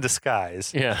robot in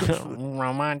disguise. Yeah.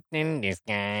 Robot in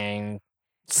disguise.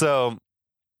 So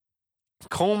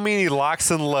Cole Meany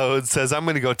locks and loads, says, I'm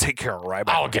going to go take care of Ryback.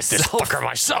 I'll get this myself." fucker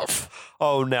myself.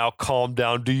 Oh, now calm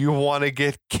down. Do you want to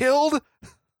get killed?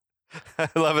 I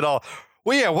love it all.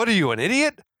 Well, yeah, what are you, an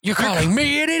idiot? You're calling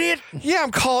me an idiot? Yeah,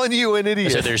 I'm calling you an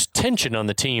idiot. So there's tension on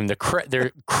the team.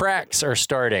 Their cracks are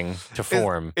starting to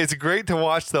form. It's great to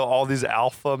watch, though, all these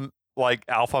alpha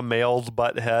males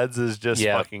butt heads is just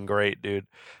Yeah. fucking great, dude.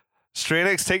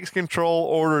 Stranex takes control,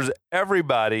 orders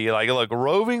everybody, like, look,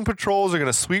 roving patrols are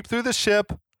going to sweep through the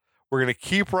ship. We're going to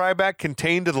keep Ryback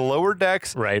contained to the lower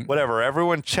decks. Right. Whatever.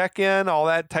 Everyone check in, all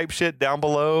that type shit down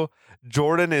below.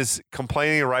 Jordan is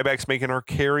complaining Ryback's making her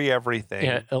carry everything.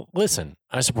 Yeah. Listen,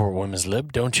 I support women's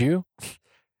lib, don't you?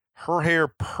 Her hair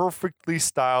perfectly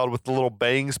styled with the little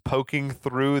bangs poking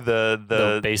through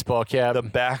the baseball cap. the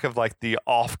back of like the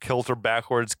off-kilter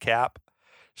backwards cap.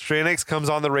 Stranex comes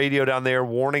on the radio down there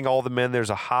warning all the men there's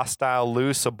a hostile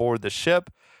loose aboard the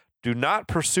ship. Do not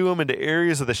pursue him into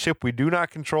areas of the ship we do not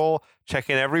control.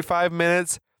 Check in every 5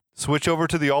 minutes. Switch over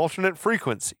to the alternate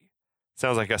frequency.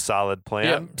 Sounds like a solid plan.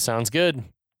 Yep, sounds good.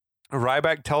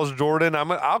 Ryback tells Jordan,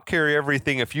 I'll carry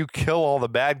everything if you kill all the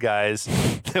bad guys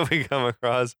that we come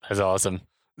across. That's awesome.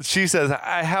 She says,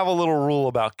 I have a little rule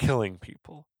about killing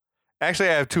people. Actually,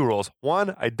 I have 2 rules.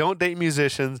 1, I don't date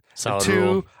musicians. Solid and 2,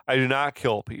 rule. I do not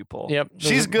kill people. Yep.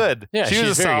 She's good. Yeah, she was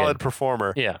she's a very solid good.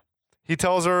 performer. Yeah. He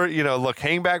tells her, look,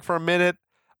 hang back for a minute.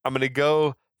 I'm going to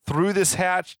go through this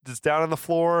hatch that's down on the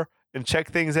floor and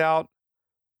check things out.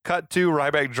 Cut to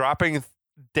Ryback dropping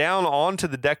down onto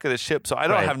the deck of the ship. So I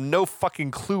don't have no fucking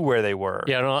clue where they were.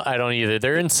 Yeah, I don't either.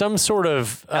 They're in some sort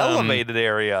of elevated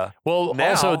area. Well,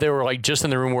 now. Also they were like just in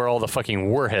the room where all the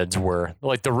fucking warheads were,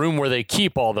 like the room where they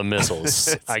keep all the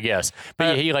missiles, I guess.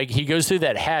 But he goes through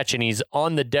that hatch and he's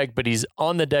on the deck, but he's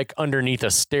on the deck underneath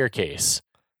a staircase.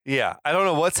 Yeah, I don't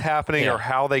know what's happening or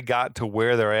how they got to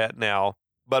where they're at now.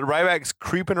 But Ryback's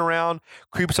creeping around,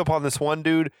 creeps up on this one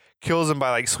dude, kills him by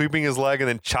like sweeping his leg and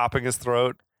then chopping his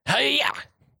throat. Hey-ya!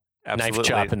 Absolutely. Knife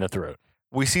chop in the throat.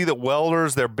 We see that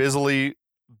welders, they're busily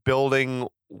building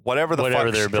whatever the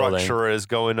fuck structure is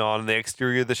going on in the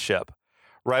exterior of the ship.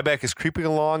 Ryback is creeping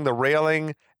along the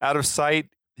railing out of sight.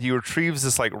 He retrieves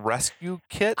this like rescue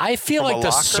kit. I feel like the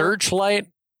locker. searchlight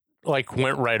like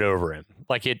went right over him.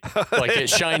 Like it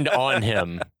shined on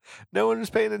him. No one was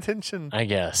paying attention. I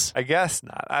guess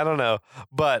not. I don't know.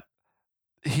 But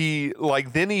he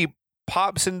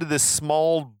pops into this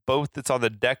small boat that's on the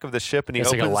deck of the ship, and he it's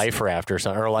opens like a life raft or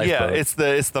something, or a lifeboat. Yeah,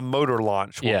 it's the motor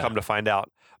launch. We'll come to find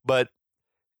out. But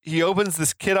he opens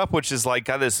this kit up, which is like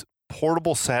got this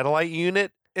portable satellite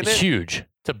unit in it's it. Huge.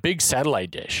 It's a big satellite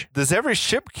dish. Does every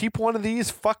ship keep one of these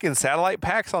fucking satellite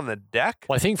packs on the deck?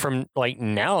 Well, I think from like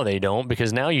now they don't,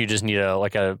 because now you just need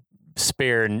a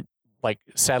spare like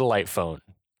satellite phone.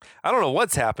 I don't know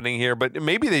what's happening here, but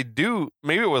maybe they do.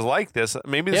 Maybe it was like this.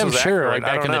 Maybe this I'm was sure. accurate.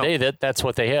 Like back in the day, that's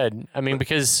what they had. I mean,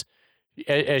 because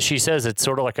as she says, it's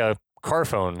sort of like a car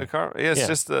phone. It's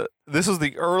just this was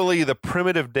the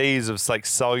primitive days of like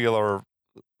cellular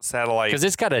satellite, because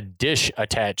it's got a dish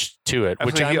attached to it,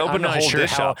 which I'm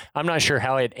not sure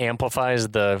how it amplifies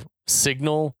the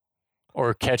signal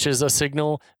or catches a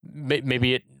signal.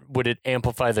 Maybe would it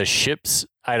amplify the ships?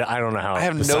 I don't know how. I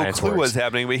have no clue what's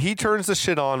happening, but he turns the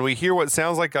shit on. We hear what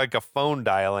sounds like a phone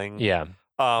dialing. Yeah,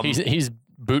 he's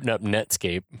booting up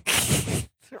Netscape.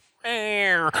 So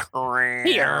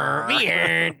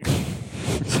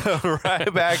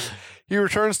Ryback, he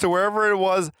returns to wherever it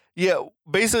was. Yeah,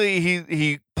 basically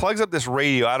he plugs up this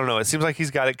radio. I don't know. It seems like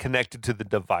he's got it connected to the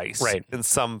device, right, in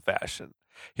some fashion.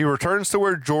 He returns to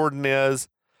where Jordan is.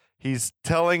 He's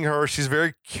telling her, she's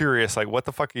very curious, like, what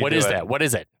the fuck are you doing? What is that? What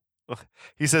is it?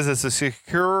 He says it's a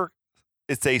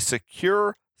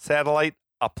secure satellite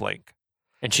uplink.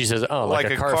 And she says, oh, like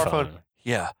a car phone.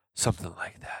 Yeah, something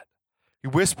like that. He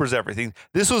whispers everything.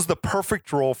 This was the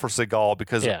perfect role for Seagal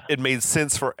because it made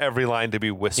sense for every line to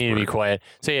be whispered. You need to be quiet.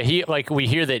 So yeah, we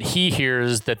hear that he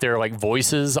hears that there are like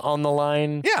voices on the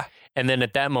line. Yeah. And then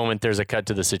at that moment, there's a cut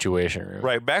to the Situation Room.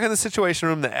 Right. Back in the Situation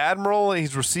Room, the Admiral,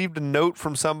 he's received a note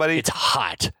from somebody. It's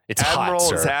hot. Admiral hot,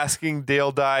 sir. is asking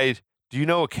Dale Dye, do you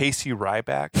know a Casey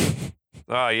Ryback?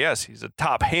 Yes, he's a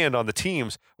top hand on the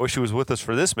teams. Wish he was with us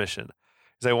for this mission.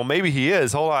 He's like, well, maybe he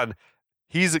is. Hold on.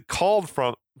 He's called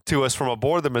to us from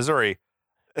aboard the Missouri.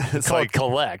 It's like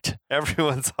collect.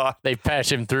 Everyone's hot. They patch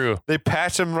him through. They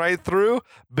patch him right through.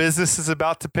 Business is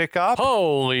about to pick up.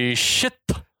 Holy shit.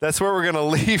 That's where we're going to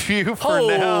leave you for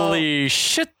now. Holy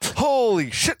shit. Holy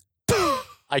shit.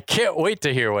 I can't wait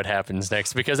to hear what happens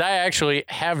next because I actually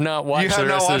have not watched the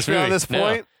rest of this movie. You have not watched me on this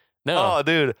point? No. Oh,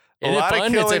 dude. Isn't it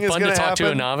fun? Is it fun to talk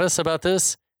to a novice about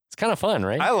this? It's kind of fun,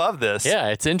 right? I love this. Yeah,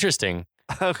 it's interesting.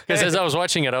 Because as I was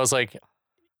watching it, I was like,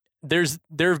 there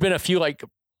have been a few like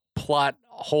plot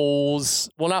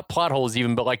holes. Well, not plot holes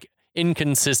even, but like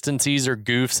inconsistencies or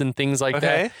goofs and things like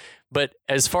that. But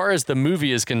as far as the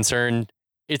movie is concerned,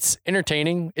 it's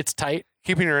entertaining. It's tight.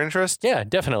 Keeping your interest? Yeah,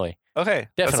 definitely. Okay.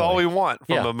 That's all we want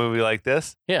from a movie like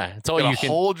this. Yeah, it's all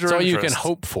you can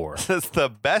hope for. That's the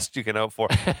best you can hope for,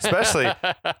 especially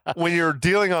when you're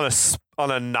dealing on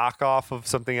a knockoff of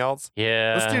something else.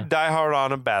 Yeah. Let's do Die Hard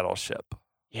on a battleship.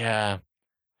 Yeah.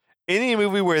 Any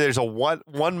movie where there's a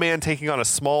one man taking on a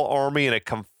small army in a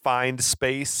confined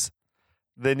space,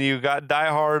 then you got Die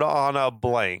Hard on a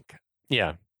blank.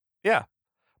 Yeah. Yeah.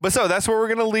 But so that's where we're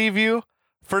going to leave you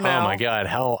for now. Oh my God.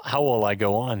 How will I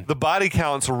go on? The body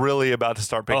count's really about to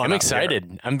start picking up. I'm excited.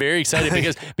 Here. I'm very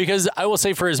excited because I will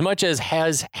say for as much as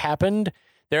has happened,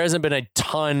 there hasn't been a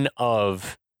ton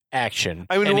of action.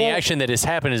 I mean, and the action that has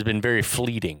happened has been very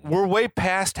fleeting. We're way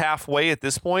past halfway at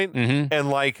this point, and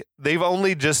like they've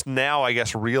only just now, I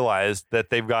guess, realized that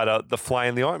they've got the fly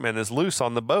in the ointment is loose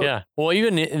on the boat. Yeah. Well,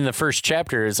 even in the first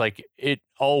chapter, it's like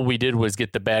all we did was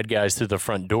get the bad guys through the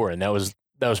front door, and that was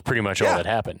pretty much all that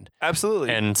happened. Absolutely.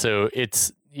 And so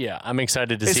I'm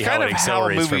excited to see how it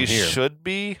accelerates from here. It's kind of how movies should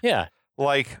be. Yeah.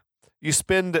 Like you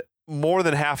spend more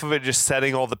than half of it just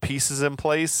setting all the pieces in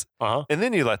place, and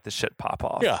then you let the shit pop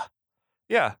off. Yeah.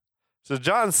 Yeah. So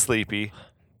John's sleepy.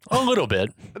 A little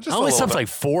bit. Just I only slept like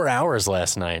 4 hours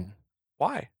last night.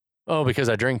 Why? Oh, because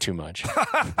I drank too much.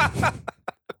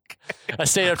 I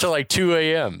stayed up till like 2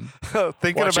 a.m.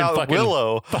 Thinking about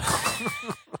Willow.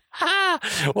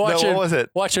 What was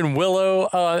it? Watching Willow.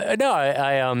 No,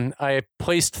 I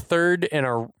placed third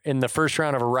in the first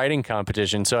round of a writing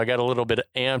competition, so I got a little bit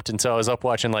amped, and so I was up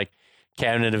watching like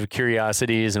Cabinet of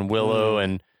Curiosities and Willow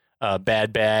and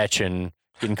Bad Batch and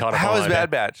getting caught up. How is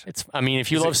Bad Batch?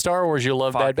 If you love Star Wars, you'll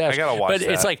love Bad Batch. I gotta watch that.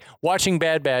 It's like watching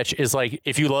Bad Batch is like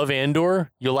if you love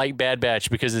Andor, you'll like Bad Batch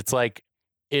because it's like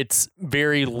it's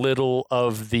very little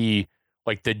of the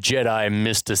Jedi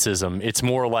mysticism. It's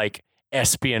more like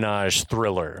espionage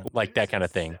thriller, like that kind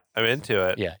of thing. I'm into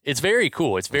it. Yeah, it's very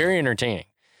cool. It's very entertaining.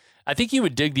 I think you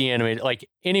would dig the animated. Like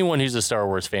anyone who's a Star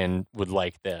Wars fan would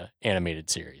like the animated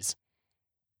series.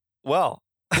 Well,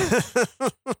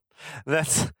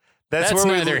 that's where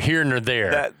neither we, here nor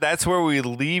there. That's where we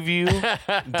leave you,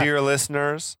 dear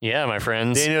listeners. Yeah, my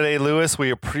friends. Daniel Day-Lewis,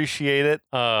 we appreciate it.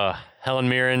 Helen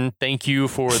Mirren, thank you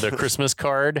for the Christmas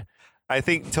card. I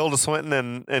think Tilda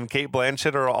Swinton and Kate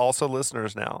Blanchett are also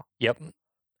listeners now. Yep.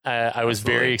 I was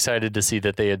very excited to see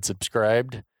that they had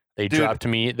subscribed. They dropped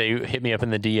me. They hit me up in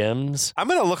the DMs. I'm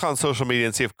going to look on social media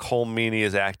and see if Cole Meany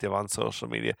is active on social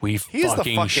media. He's the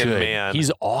fucking should. Man.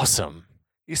 He's awesome.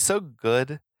 He's so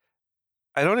good.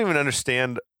 I don't even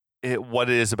understand what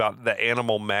it is about the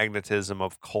animal magnetism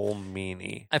of Cole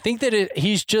Meany. I think that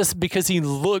he's just because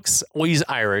he's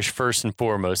Irish first and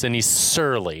foremost, and he's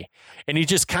surly, and he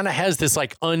just kind of has this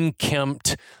like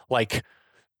unkempt, like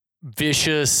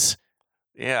vicious,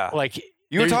 like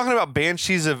you were talking about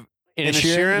Banshees of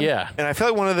Inisherin, yeah, and I feel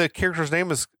like one of the characters'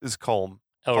 name is Colm.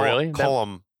 Oh, really?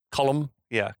 Colm.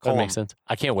 Yeah, That makes sense.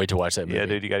 I can't wait to watch that movie. Yeah,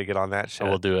 dude, you got to get on that shit. I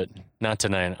will do it. Not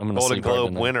tonight. I'm going to Golden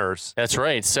Globe winners. That's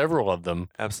right. Several of them.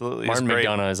 Absolutely. Martin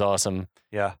McDonagh is awesome.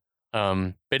 Yeah.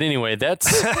 But anyway,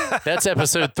 that's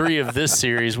episode 3 of this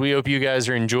series. We hope you guys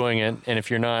are enjoying it. And if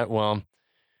you're not, well,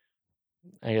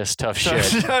 I guess tough shit.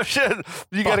 Tough shit.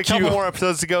 You got a couple more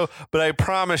episodes to go, but I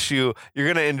promise you're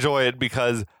going to enjoy it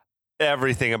because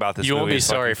everything about this movie won't be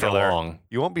sorry for long.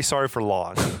 You won't be sorry for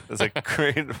long. That's a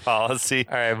great policy.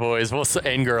 All right, boys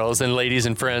and girls and ladies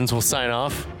and friends, we'll sign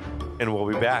off. And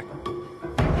we'll be back.